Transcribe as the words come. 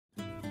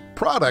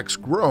Products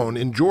grown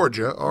in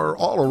Georgia are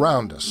all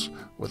around us,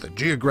 with a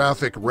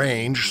geographic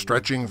range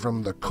stretching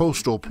from the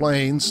coastal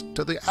plains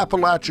to the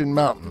Appalachian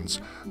Mountains.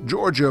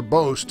 Georgia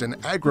boasts an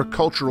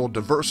agricultural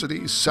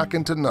diversity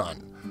second to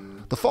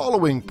none. The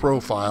following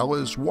profile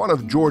is one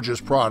of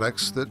Georgia's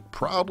products that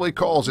proudly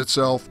calls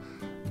itself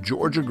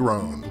Georgia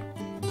Grown.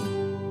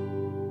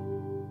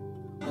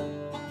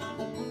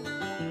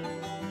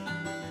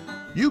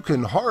 You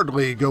can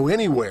hardly go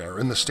anywhere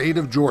in the state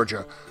of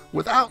Georgia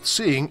without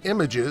seeing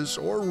images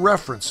or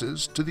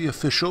references to the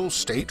official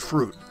state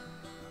fruit.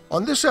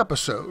 On this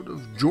episode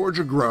of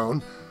Georgia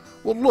Grown,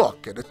 we'll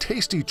look at a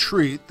tasty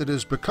treat that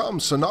has become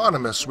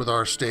synonymous with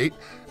our state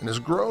and has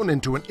grown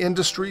into an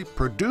industry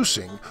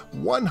producing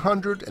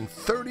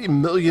 130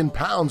 million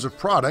pounds of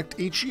product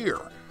each year,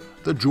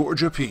 the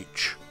Georgia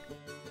peach.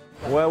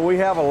 Well, we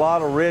have a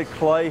lot of red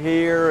clay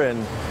here,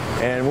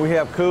 and we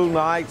have cool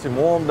nights and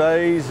warm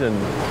days, and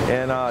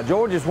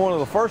Georgia is one of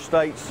the first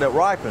states that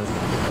ripens.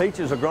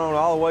 Peaches are grown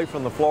all the way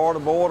from the Florida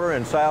border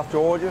in South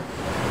Georgia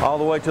all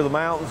the way to the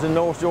mountains in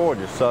North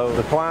Georgia. So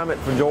the climate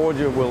for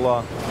Georgia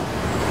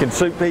can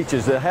suit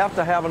peaches. They have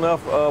to have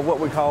enough what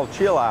we call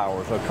chill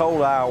hours or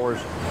cold hours,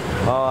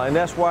 and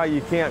that's why you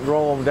can't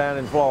grow them down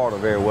in Florida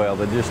very well.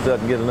 They just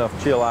doesn't get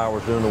enough chill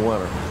hours during the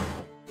winter.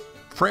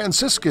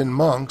 Franciscan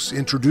monks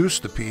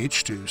introduced the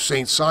peach to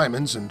St.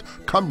 Simons and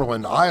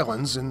Cumberland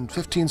Islands in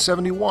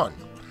 1571,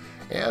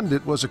 and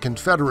it was a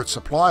Confederate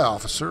supply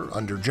officer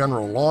under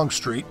General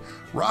Longstreet,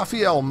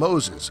 Raphael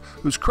Moses,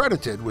 who's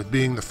credited with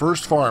being the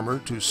first farmer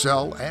to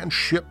sell and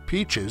ship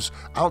peaches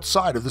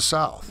outside of the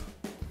South.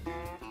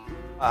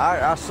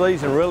 Our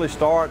season really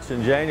starts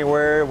in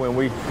January when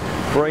we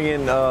bring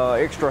in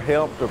extra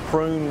help to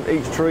prune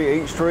each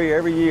tree. Each tree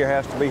every year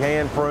has to be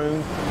hand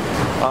pruned.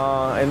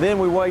 And then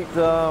we wait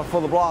for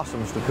the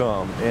blossoms to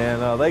come,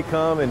 and they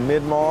come in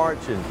mid-March,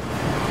 and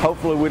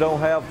hopefully we don't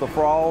have the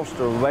frost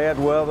or bad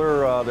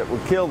weather that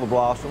would kill the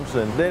blossoms,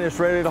 and then it's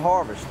ready to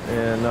harvest.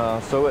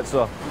 And so it's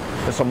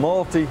a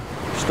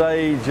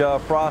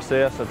multi-stage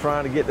process of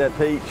trying to get that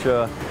peach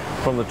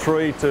from the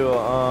tree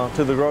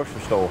to the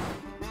grocery store.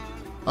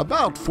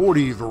 About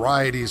 40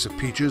 varieties of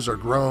peaches are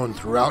grown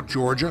throughout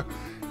Georgia,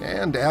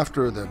 and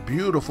after the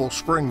beautiful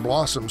spring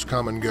blossoms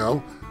come and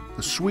go,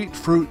 the sweet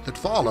fruit that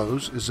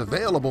follows is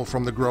available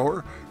from the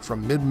grower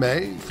from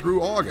mid-May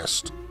through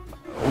August.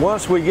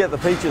 Once we get the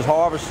peaches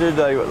harvested,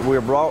 we're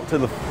brought to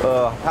the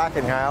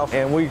packing house,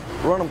 and we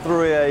run them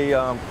through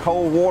a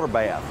cold water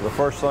bath. The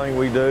first thing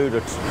we do to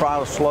try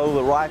to slow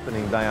the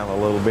ripening down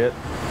a little bit.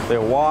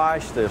 They're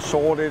washed, they're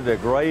sorted, they're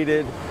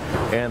graded,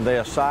 and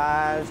they're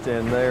sized,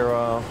 and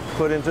they're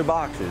put into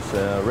boxes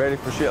ready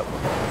for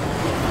shipment.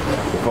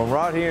 From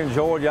right here in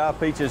Georgia, our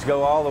peaches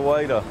go all the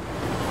way to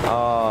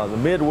the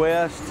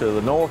Midwest, to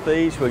the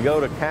Northeast. We go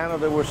to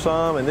Canada with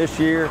some, and this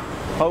year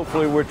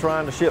hopefully we're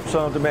trying to ship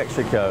some to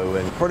Mexico,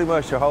 and pretty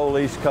much the whole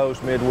East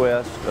Coast,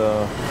 Midwest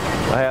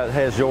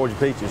has Georgia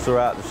peaches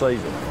throughout the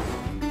season.